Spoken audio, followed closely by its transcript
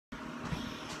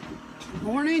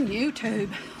Morning,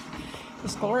 YouTube.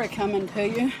 It's Gloria coming to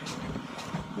you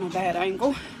on a bad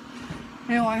angle.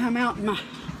 Anyway, I'm out in my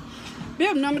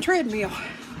building on my treadmill.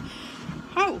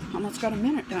 Oh, almost got a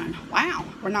minute done. Wow,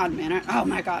 we're not a minute. Oh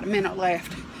my God, a minute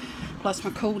left. Plus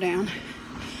my cool down.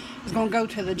 I was gonna go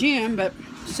to the gym, but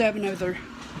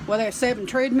there's 7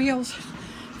 treadmills.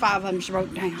 5 of them's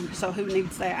broke down, so who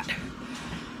needs that?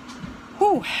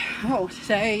 Whew. Oh,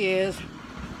 today is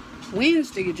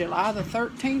Wednesday, July the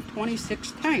 13th,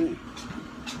 2016.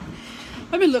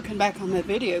 I've been looking back on my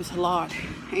videos a lot,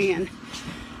 and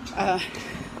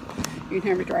you can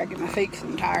hear me dragging my feet because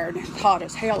I'm tired. It's hot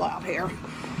as hell out here.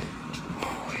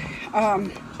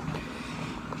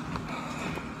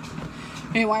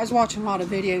 Anyway, I was watching a lot of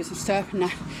videos and stuff, and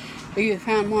I even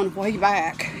found one way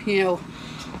back. You know,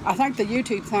 I think the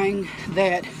YouTube thing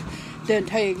that didn't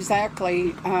tell you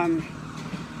exactly,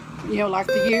 you know, like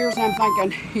the years, and I'm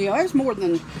thinking, you know, it was more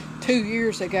than 2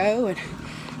 years ago, and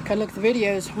I looked at the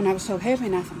videos when I was so heavy,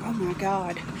 and I thought, oh my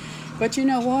God. But you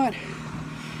know what?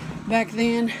 Back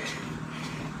then,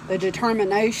 the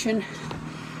determination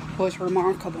was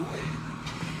remarkable.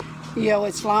 You know,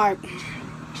 it's like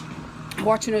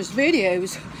watching those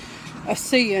videos of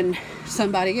seeing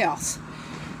somebody else.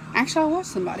 Actually, I was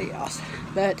somebody else,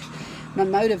 but my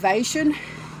motivation,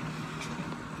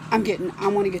 I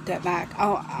want to get that back.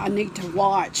 I need to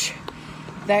watch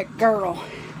that girl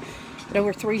at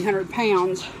over 300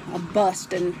 pounds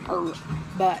busting her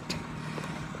butt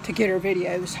to get her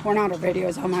videos. Well, not her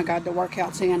videos. Oh my God, the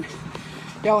workouts in.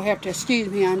 Y'all have to excuse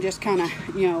me. I'm just kind of,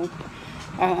 you know,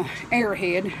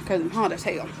 airhead because I'm hot as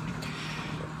hell.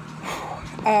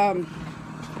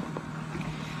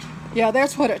 Yeah,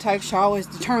 that's what it takes, y'all, is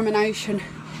determination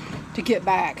to get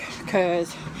back.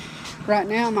 Because right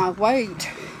now my weight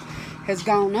has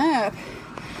gone up,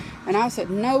 and I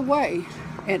said, no way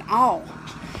at all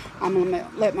I'm going to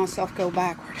let myself go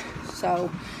backward. So,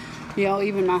 you know,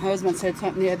 even my husband said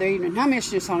something the other evening. I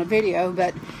mentioned this on a video,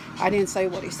 but I didn't say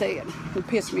what he said. It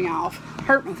pissed me off.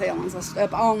 Hurt my feelings. I was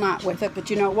up all night with it.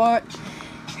 But you know what?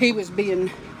 He was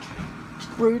being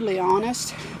brutally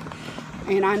honest.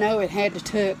 And I know it had to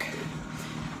took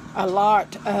a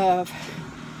lot of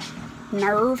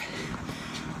nerve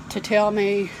to tell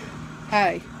me,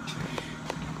 hey,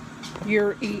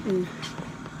 you're eating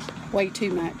way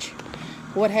too much.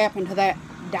 What happened to that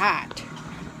diet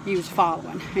you was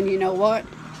following? And you know what?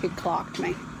 It clocked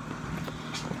me.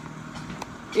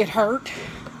 It hurt,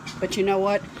 but you know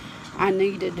what? I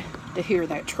needed to hear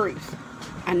that truth.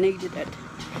 I needed it.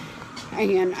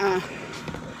 And,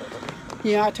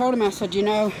 you know, I told him, I said, you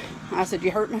know,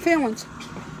 you hurt my feelings.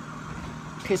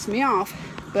 Pissed me off,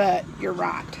 but you're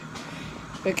right.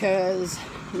 Because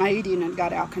my eating had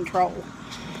got out of control.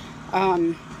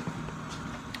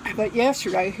 But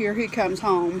yesterday, here he comes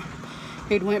home.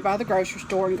 He'd went by the grocery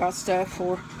store and got stuff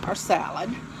for our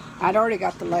salad. I'd already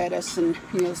got the lettuce and,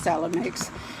 you know, the salad mix.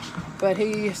 But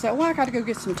he said, well, I got to go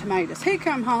get some tomatoes. He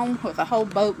come home with a whole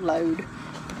boatload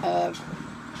of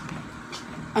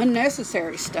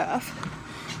unnecessary stuff.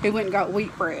 He went and got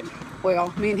wheat bread.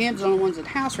 Well, me and him's the only ones at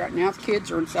the house right now. The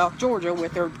kids are in South Georgia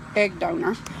with their egg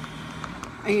donor.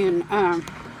 And,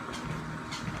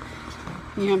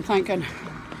 you know, I'm thinking,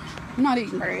 I'm not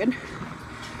eating bread.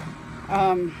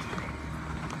 And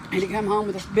he come home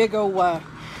with this big old,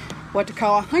 what to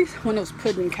call, I think it's one of those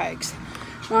pudding cakes.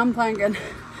 And I'm thinking,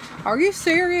 are you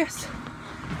serious?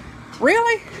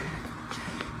 Really?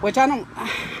 Which I don't,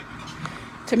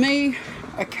 to me,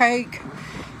 a cake,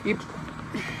 you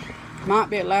might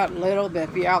be allowed a little, but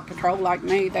if you're out of control like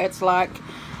me, that's like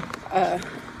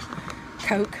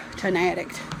Coke to an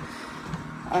addict.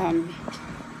 And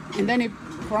then he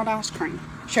brought ice cream.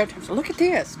 Showed him, so look at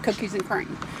this, cookies and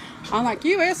cream. I'm like,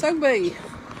 you SOB.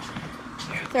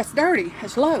 That's dirty.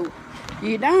 It's low.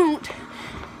 You don't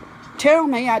tell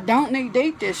me I don't need to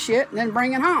eat this shit and then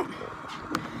bring it home.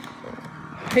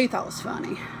 He thought it was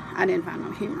funny. I didn't find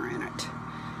no humor in it.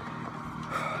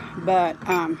 But,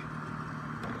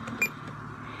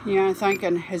 you know, I'm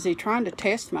thinking, is he trying to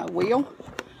test my will?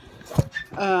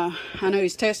 I know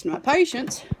he's testing my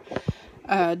patience,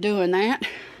 doing that.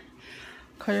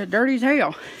 Because it's dirty as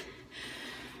hell.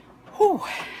 Whew.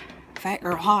 Fat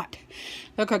girl hot.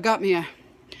 Look, I got me a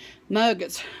mug.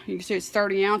 You can see it's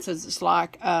 30 ounces. It's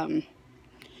like, kind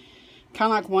of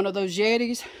like one of those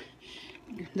Yetis.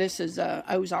 This is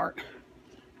Ozark.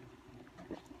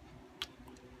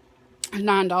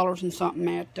 $9 and something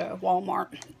at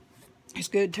Walmart. It's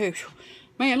good too.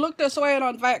 Man, look the sweat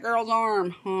on Fat Girl's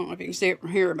arm. I don't know if you can see it from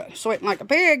here, but sweating like a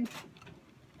pig.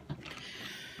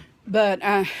 But,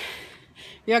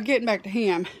 yeah, getting back to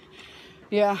him.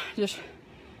 Yeah, just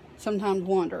sometimes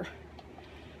wonder,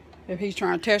 if he's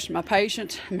trying to test my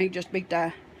patience, me just beat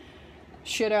the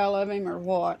shit out of him or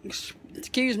what.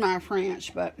 Excuse my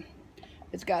French, but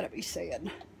it's got to be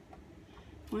said.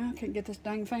 Well, I can't get this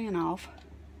dang fan off.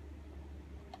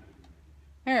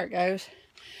 There it goes.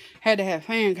 Had to have a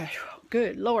fan because,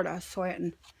 good Lord, I was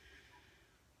sweating.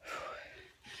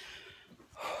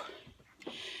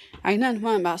 Ain't nothing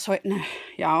fun about sweating,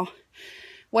 y'all.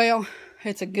 Well,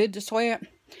 it's a good to sweat,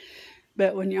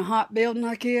 but when you're hot building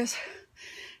like this,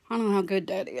 I don't know how good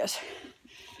that is.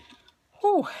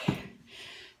 Whew.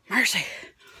 Mercy.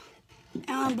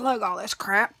 Unplug all this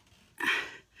crap.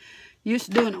 Used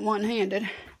to doing it one-handed.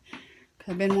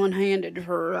 I've been one-handed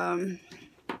for,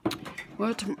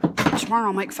 well, tomorrow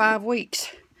I'll make 5 weeks.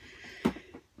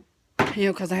 You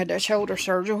know, because I had that shoulder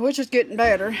surgery, which is getting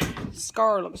better.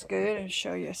 Scar looks good. I'll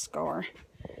show you a scar.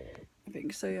 If you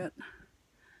can see it.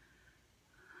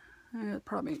 It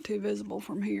probably ain't too visible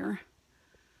from here.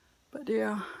 But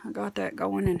yeah, I got that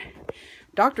going. And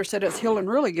doctor said it's healing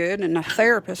really good. And the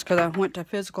therapist, because I went to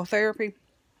physical therapy.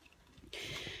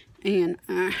 And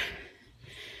I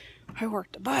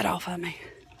worked the butt off of me.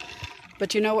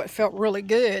 But you know, it felt really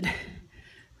good.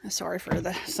 Sorry for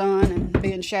the sun and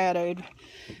being shadowed.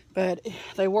 But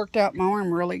they worked out my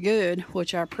arm really good,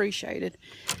 which I appreciated.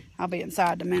 I'll be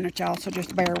inside in a minute, y'all, so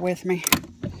just bear with me.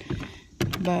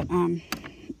 But I'm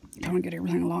going to get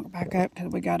everything locked back up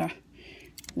because we got a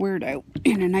weirdo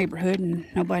in the neighborhood and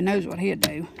nobody knows what he'd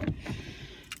do.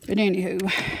 But anywho,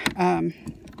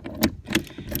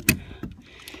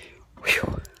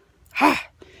 whew,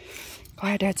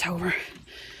 glad that's over.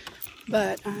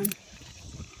 But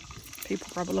people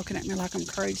probably looking at me like I'm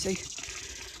crazy.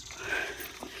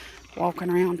 Walking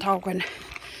around talking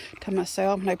to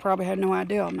myself. They probably had no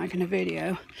idea I'm making a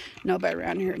video. Nobody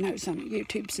around here knows I'm a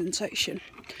YouTube sensation.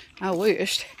 I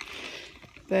wished.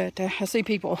 But I see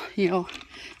people, you know,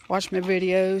 watch my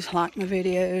videos, like my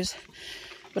videos.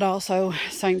 But also,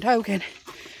 same token,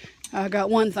 I got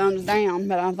 1 thumbs down.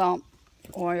 But I thought,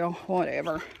 well,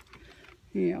 whatever.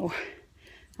 You know,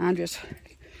 I just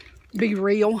be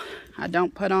real. I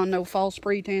don't put on no false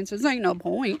pretenses. Ain't no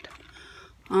point.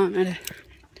 And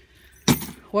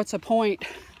what's the point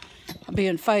of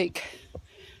being fake?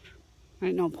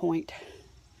 Ain't no point.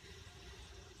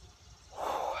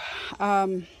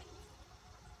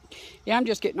 Yeah, I'm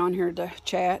just getting on here to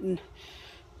chat and,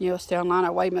 you know, stay online. I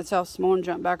weighed myself this morning,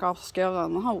 jumped back off the scale,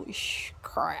 and I'm, holy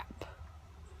crap.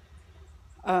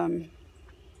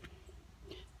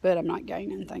 But I'm not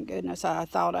gaining, thank goodness. I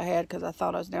thought I had, because I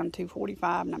thought I was down to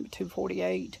 245 and I'm at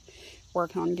 248,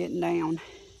 working on getting down.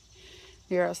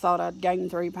 Here I thought I'd gained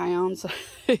 3 pounds.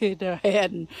 I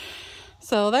hadn't.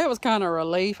 So that was kind of a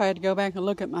relief. I had to go back and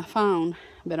look at my phone.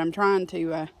 But I'm trying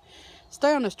to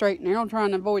stay on the straight and narrow,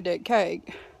 trying to avoid that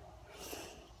cake.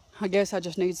 I guess I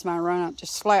just need somebody to run up,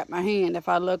 just slap my hand if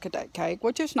I look at that cake,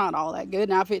 which is not all that good.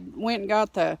 Now, if it went and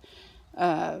got the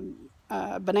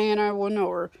banana one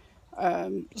or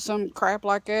some crap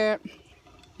like that,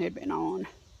 it'd been on.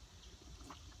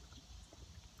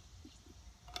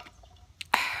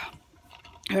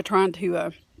 I'm trying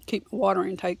to keep my water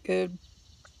intake good.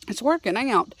 It's working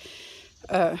out.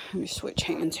 Let me switch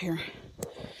hands here.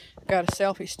 Got a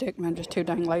selfie stick, and I'm just too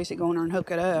dang lazy going there and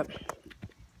hook it up.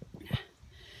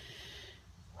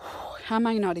 I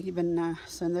may not even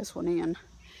send this one in,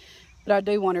 but I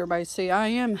do want everybody to see I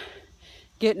am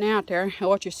getting out there. And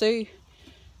what you see,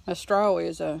 a straw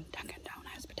is Dunkin'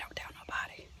 Donuts, but don't tell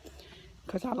nobody,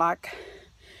 because I like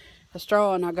a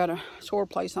straw and I got a sore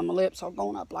place on my lips, so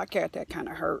going up like that kind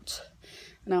of hurts.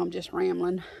 Now I'm just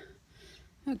rambling.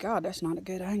 Oh God, that's not a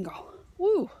good angle.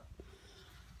 Woo!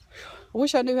 I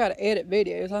wish I knew how to edit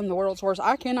videos. I'm the world's worst.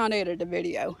 I cannot edit a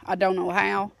video. I don't know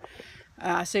how.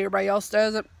 I see everybody else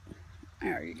does it.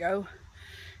 There you go.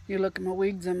 You look at my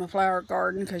weeds in my flower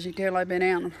garden, because you can tell I've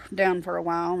been down for a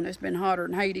while, and it's been hotter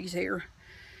than Hades here.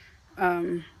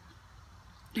 You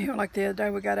know, like the other day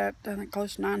we got up, I think,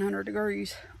 close to 900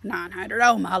 degrees. 900,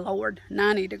 oh my Lord,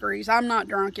 90 degrees. I'm not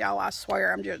drunk, y'all, I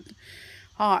swear. I'm just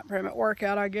hot from a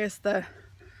workout. I guess the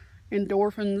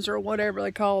endorphins or whatever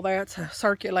they call that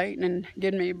circulating and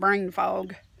getting me brain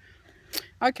fog.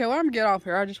 Okay, well, I'm gonna get off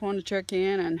here. I just wanted to check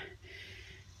in and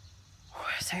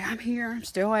say I'm here. I'm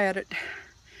still at it.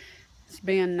 It's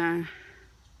been,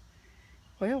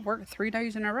 well, worked 3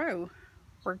 days in a row.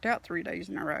 Worked out 3 days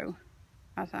in a row,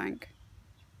 I think.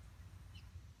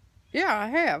 Yeah, I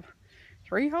have.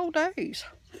 3 whole days.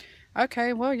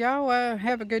 Okay, well, y'all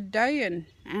have a good day, and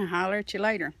I'll holler at you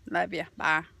later. Love ya.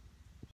 Bye.